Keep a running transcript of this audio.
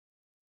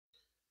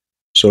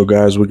So,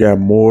 guys, we got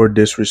more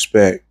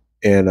disrespect,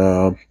 and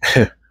like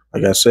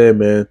I said,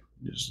 man,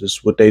 this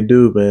is what they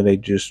do, man. They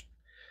just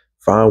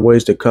find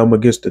ways to come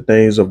against the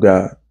things of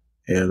God,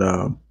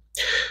 and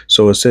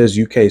so it says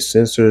UK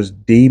censors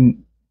Demi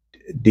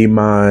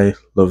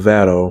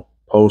Lovato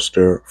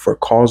poster for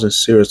causing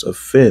serious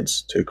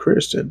offense to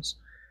Christians,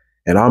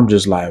 and I'm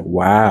just like,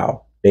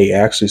 wow, they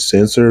actually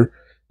censor.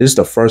 This is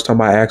the first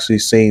time I actually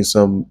seen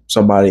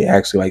somebody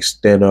actually like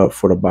stand up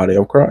for the body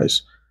of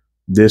Christ.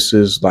 This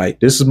is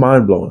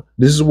mind blowing.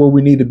 This is what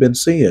we need to been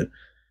seeing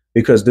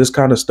because this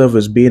kind of stuff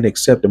is being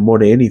accepted more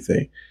than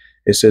anything.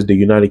 It says the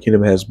United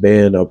Kingdom has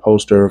banned a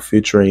poster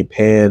featuring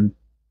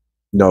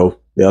no,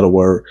 the other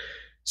word,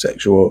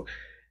 sexual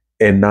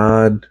and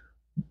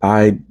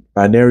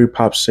non-binary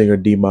pop singer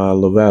Demi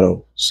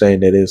Lovato, saying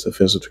that it's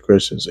offensive to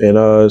Christians. And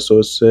so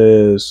it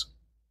says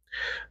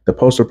the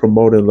poster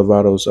promoting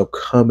Lovato's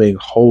upcoming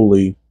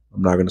holy,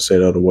 I'm not going to say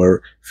the other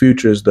word,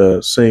 features the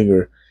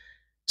singer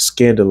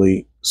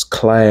scantily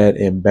clad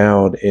and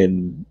bound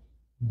in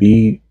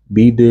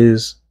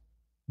BDSM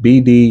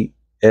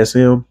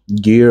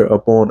gear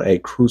upon a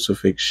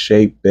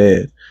crucifix-shaped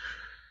bed.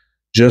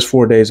 Just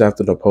 4 days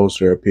after the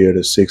poster appeared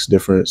at 6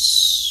 different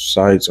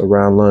sites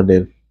around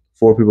London,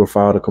 4 people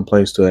filed a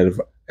complaint to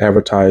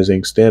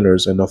Advertising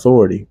Standards and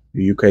Authority,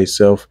 the UK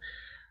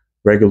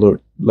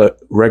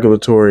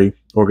self-regulatory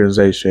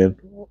organization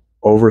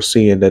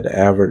overseeing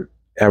the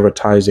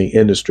advertising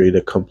industry.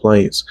 The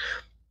complaints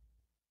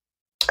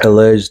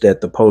alleged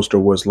that the poster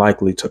was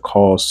likely to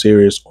cause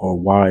serious or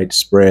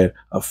widespread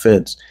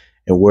offense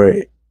and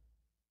were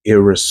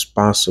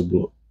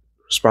irresponsibly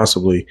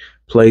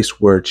placed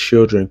where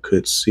children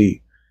could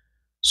see.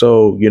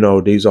 So,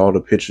 these are all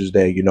the pictures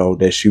that,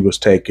 that she was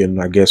taking,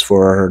 I guess,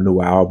 for her new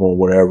album or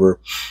whatever.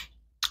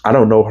 I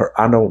don't know her.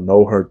 I don't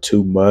know her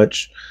too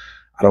much.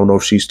 I don't know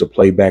if she used to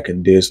play back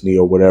in Disney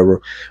or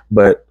whatever,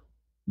 but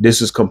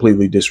this is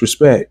completely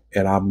disrespect.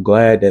 And I'm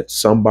glad that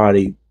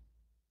somebody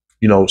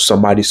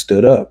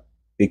stood up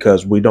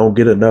because we don't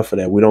get enough of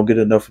that. We don't get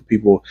enough of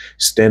people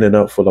standing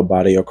up for the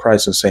body of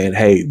Christ and saying,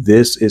 hey,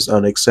 this is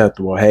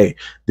unacceptable. Hey,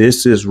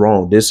 this is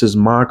wrong. This is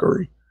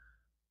mockery.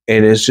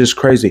 And it's just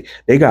crazy.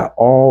 They got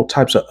all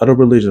types of other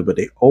religions, but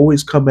they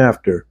always come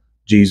after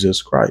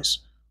Jesus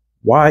Christ.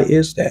 Why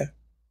is that?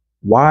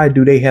 Why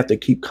do they have to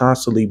keep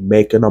constantly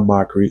making a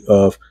mockery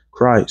of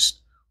Christ?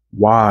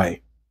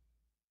 Why?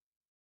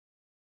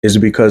 Is it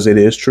because it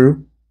is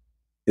true?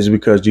 Is it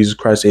because Jesus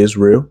Christ is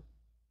real?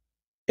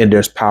 And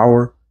there's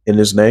power in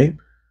his name?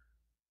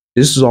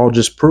 This is all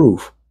just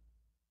proof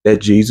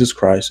that Jesus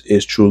Christ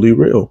is truly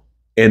real.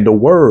 And the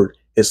word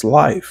is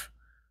life.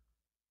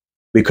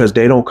 Because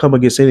they don't come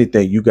against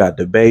anything. You got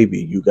the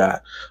baby. You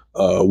got,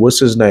 what's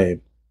his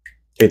name?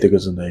 Can't think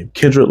of his name.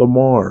 Kendrick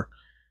Lamar.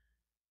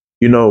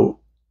 And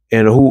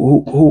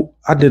who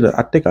I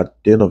think I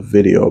did a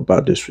video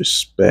about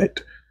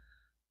disrespect.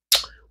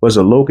 Was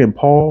it Logan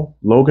Paul?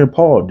 Logan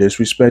Paul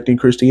disrespecting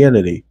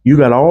Christianity. You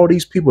got all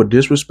these people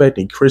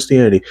disrespecting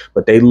Christianity,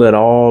 but they let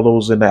all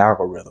those in the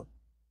algorithm.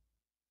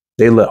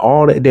 They allow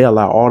all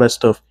that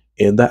stuff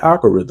in the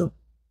algorithm.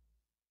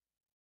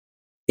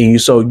 And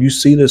so you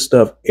see this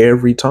stuff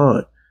every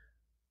time.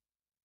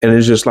 And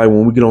it's just like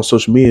when we get on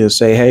social media and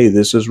say, hey,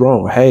 this is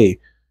wrong. Hey,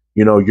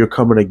 you're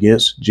coming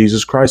against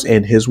Jesus Christ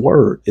and his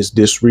word. It's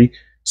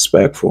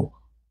disrespectful.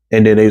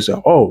 And then they say,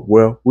 oh,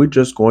 well, we're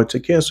just going to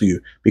cancel you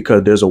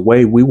because there's a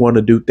way we want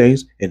to do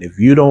things. And if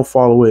you don't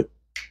follow it,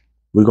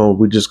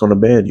 we're just going to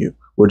ban you.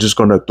 We're just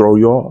going to throw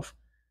you off.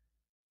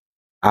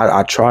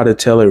 I try to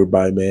tell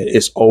everybody, man,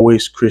 it's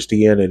always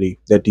Christianity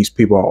that these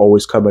people are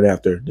always coming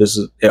after.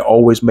 They're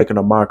always making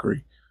a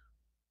mockery.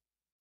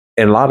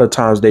 And a lot of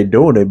times they're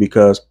doing it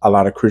because a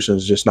lot of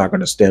Christians are just not going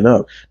to stand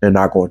up. They're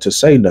not going to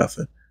say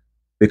nothing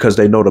because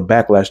they know the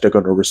backlash they're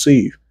going to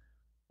receive.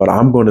 But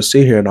I'm going to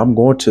sit here and I'm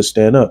going to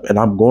stand up and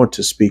I'm going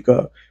to speak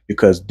up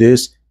because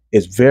this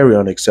is very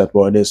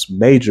unacceptable and it's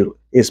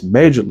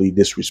majorly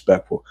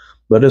disrespectful.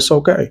 But it's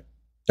okay.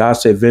 God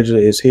said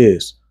vengeance is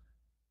his.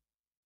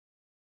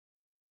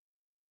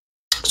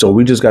 So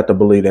we just got to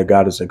believe that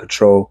God is in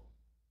control.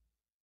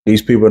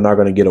 These people are not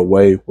going to get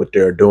away with what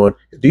they're doing.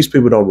 If these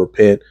people don't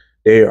repent,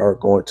 they are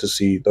going to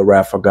see the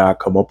wrath of God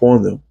come up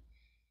on them.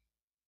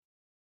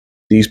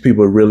 These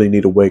people really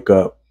need to wake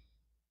up.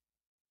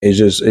 It's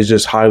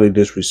just highly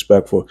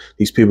disrespectful.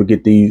 These people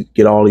get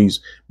all these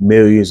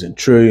millions and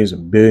trillions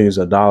and billions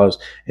of dollars,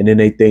 and then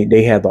they think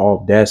they have the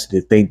audacity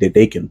to think that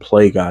they can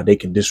play God, they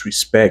can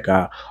disrespect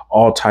God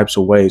all types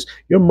of ways.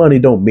 Your money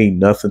don't mean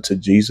nothing to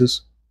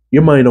Jesus.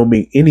 Your money don't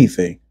mean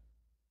anything.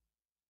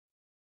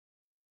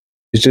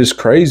 It's just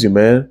crazy,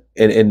 man.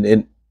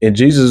 And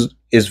Jesus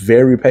is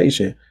very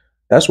patient.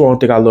 That's one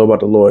thing I love about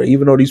the Lord.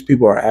 Even though these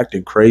people are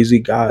acting crazy,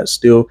 God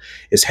still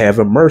is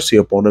having mercy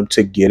upon them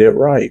to get it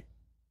right.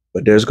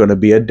 But there's going to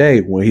be a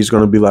day when he's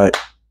going to be like,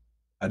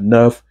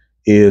 enough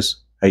is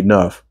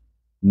enough.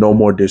 No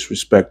more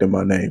disrespect in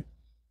my name.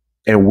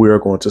 And we're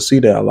going to see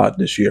that a lot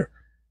this year.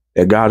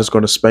 That God is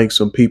going to spank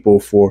some people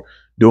for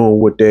doing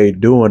what they're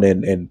doing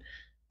and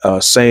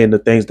saying the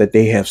things that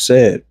they have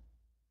said.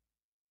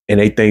 And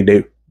they think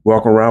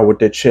walking around with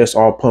their chest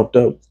all pumped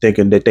up,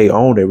 thinking that they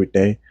own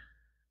everything,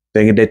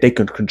 thinking that they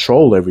can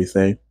control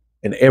everything,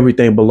 and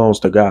everything belongs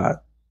to God.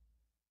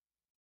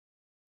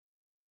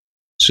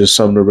 It's just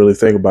something to really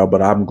think about.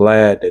 But I'm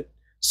glad that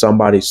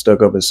somebody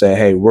stuck up and said,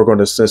 hey, we're going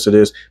to censor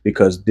this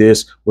because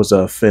this was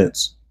an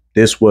offense.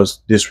 This was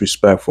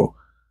disrespectful.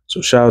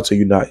 So shout out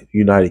to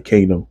United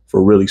Kingdom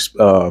for really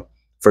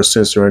for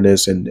censoring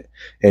this and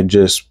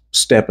just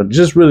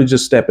really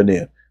stepping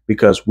in,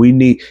 because we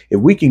need, if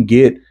we can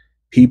get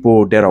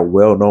people that are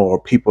well known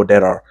or people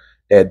that are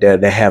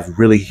that have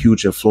really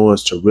huge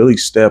influence to really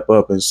step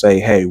up and say,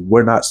 hey,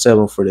 we're not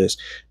selling for this.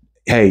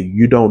 Hey,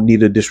 you don't need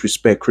to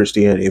disrespect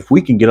Christianity. If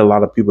we can get a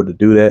lot of people to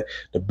do that,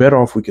 the better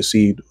off we can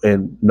see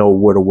and know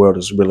where the world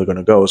is really going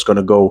to go. It's going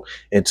to go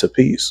into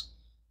peace.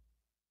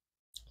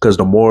 Because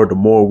the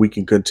more we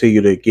can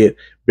continue to get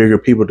bigger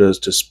people to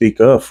speak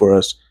up for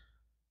us,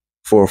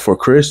 for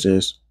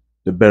Christians,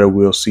 the better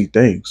we'll see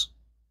things.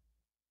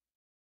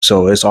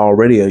 So it's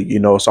already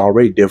it's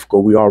already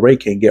difficult. We already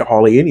can't get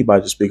hardly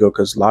anybody to speak up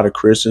because a lot of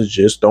Christians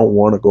just don't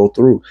want to go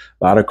through.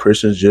 A lot of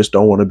Christians just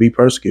don't want to be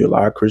persecuted. A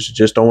lot of Christians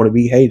just don't want to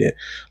be hated.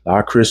 A lot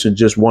of Christians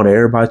just want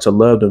everybody to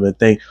love them and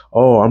think,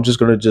 oh, I'm just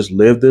going to just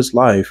live this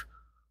life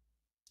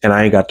and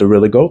I ain't got to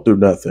really go through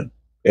nothing.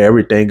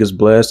 Everything is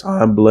blessed.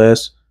 I'm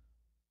blessed.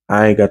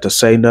 I ain't got to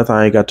say nothing.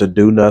 I ain't got to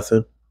do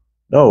nothing.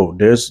 No,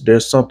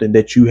 there's something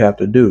that you have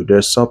to do.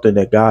 There's something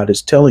that God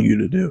is telling you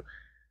to do.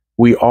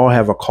 We all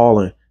have a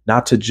calling,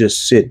 not to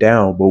just sit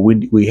down, but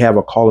we have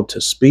a calling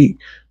to speak.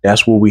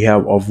 That's what we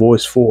have a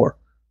voice for.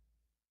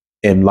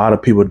 And a lot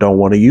of people don't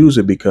want to use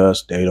it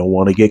because they don't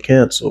want to get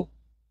canceled.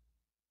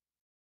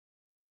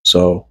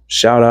 So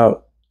shout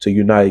out to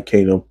United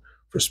Kingdom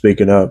for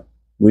speaking up.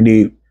 We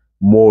need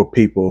more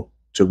people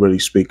to really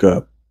speak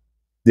up.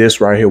 This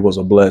right here was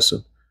a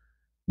blessing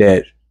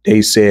that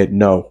they said,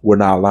 no, we're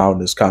not allowing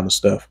this kind of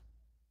stuff.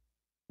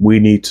 We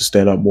need to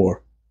stand up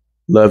more.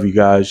 Love you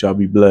guys. Y'all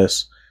be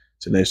blessed.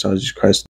 Till next time, Jesus Christ.